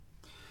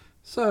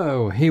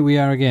So here we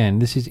are again.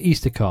 This is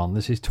EasterCon.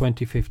 This is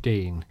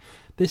 2015.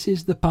 This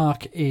is the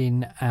Park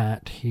Inn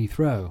at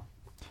Heathrow.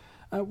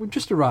 We've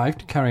just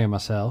arrived, Carrie and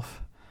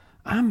myself.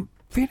 I'm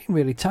feeling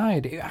really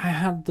tired. I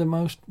had the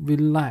most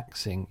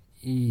relaxing,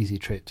 easy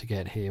trip to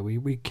get here.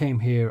 We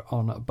came here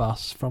on a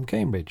bus from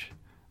Cambridge.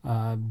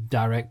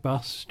 Direct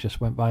bus,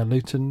 just went by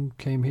Luton,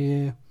 came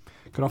here,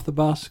 got off the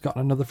bus, got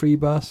another free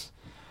bus,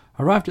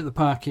 arrived at the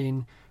Park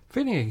Inn,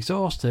 feeling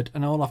exhausted,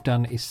 and all I've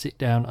done is sit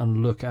down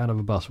and look out of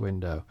a bus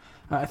window.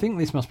 I think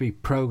this must be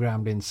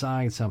programmed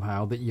inside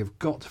somehow, that you've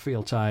got to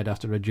feel tired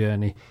after a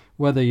journey,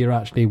 whether you're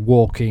actually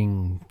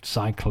walking,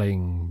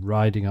 cycling,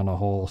 riding on a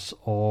horse,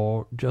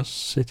 or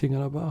just sitting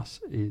on a bus.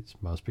 It's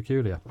most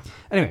peculiar.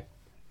 Anyway,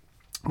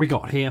 we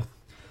got here,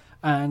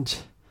 and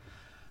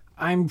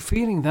I'm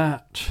feeling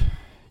that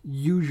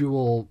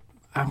usual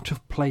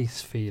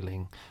out-of-place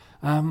feeling.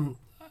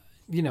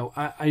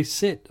 I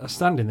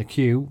stand in the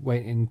queue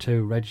waiting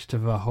to register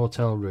for a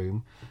hotel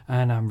room,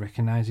 and I'm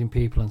recognising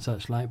people and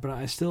such like, but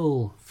I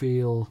still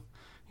feel,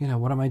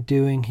 what am I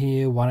doing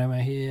here? Why am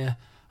I here?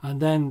 And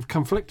then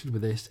conflicted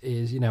with this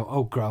is,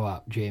 grow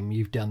up, Jim.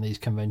 You've done these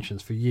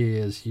conventions for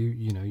years.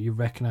 You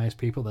recognise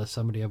people. There's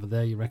somebody over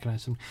there. You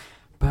recognise them.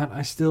 But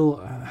I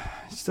still,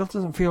 it still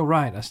doesn't feel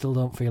right. I still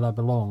don't feel I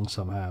belong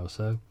somehow.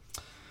 So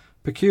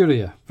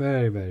peculiar.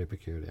 Very, very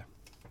peculiar.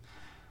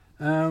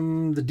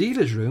 The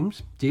dealers'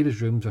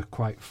 rooms are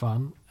quite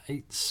fun.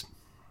 It's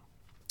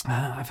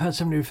I've heard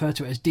somebody refer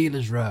to it as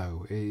Dealers'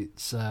 Row.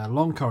 It's a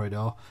long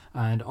corridor,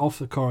 and off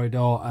the corridor,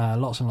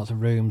 lots and lots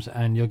of rooms,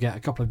 and you'll get a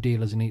couple of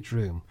dealers in each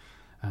room.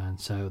 And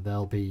so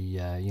there'll be,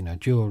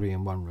 jewellery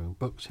in one room,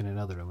 books in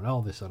another room, and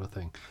all this sort of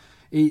thing.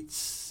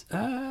 It's,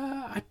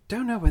 I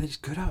don't know whether it's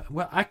good.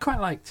 Well, I quite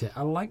liked it.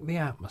 I like the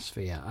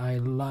atmosphere. I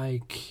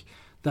like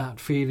that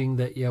feeling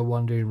that you're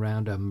wandering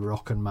around a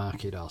Moroccan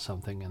market or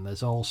something, and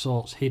there's all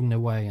sorts hidden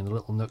away in the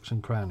little nooks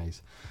and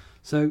crannies.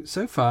 So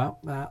far,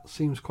 that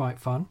seems quite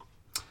fun.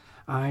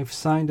 I've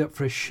signed up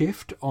for a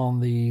shift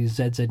on the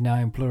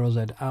ZZ9 Plural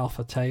Z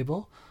Alpha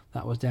table.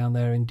 That was down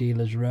there in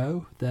Dealers'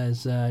 Row.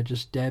 There's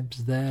just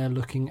Debs there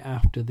looking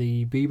after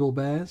the Beeble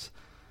Bears.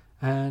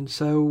 And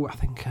so I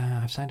think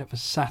I've signed up for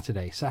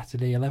Saturday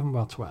 11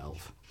 or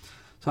 12.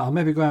 So I'll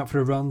maybe go out for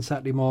a run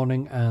Saturday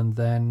morning, and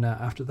then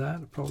after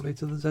that, probably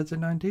to the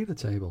ZZ9 dealer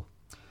table.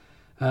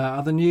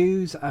 Other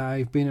news,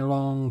 I've been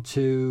along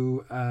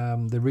to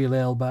the Real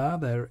Ale Bar.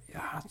 There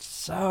are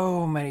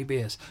so many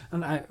beers,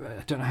 and I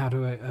don't know how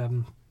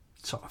to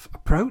sort of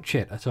approach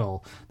it at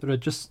all. There are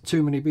just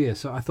too many beers,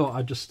 so I thought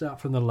I'd just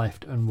start from the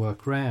left and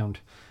work round.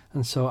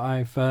 And so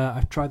I've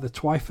tried the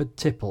Twyford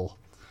Tipple,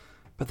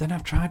 but then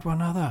I've tried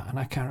one other, and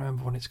I can't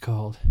remember what it's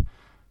called.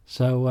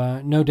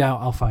 So no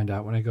doubt I'll find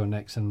out when I go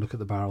next and look at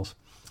the barrels.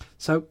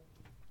 So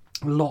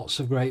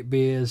lots of great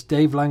beers.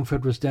 Dave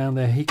Langford was down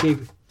there. He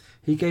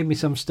gave me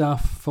some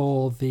stuff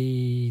for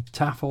the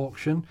TAF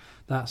auction.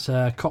 That's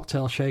a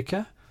cocktail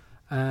shaker.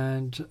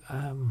 And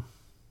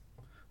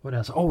what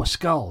else? Oh, a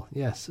skull.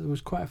 Yes, it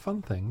was quite a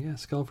fun thing. Yeah,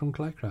 skull from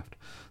Claycraft.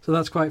 So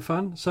that's quite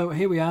fun. So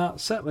here we are,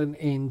 settling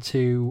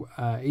into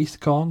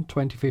EasterCon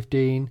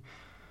 2015.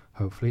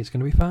 Hopefully it's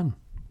going to be fun.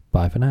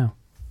 Bye for now.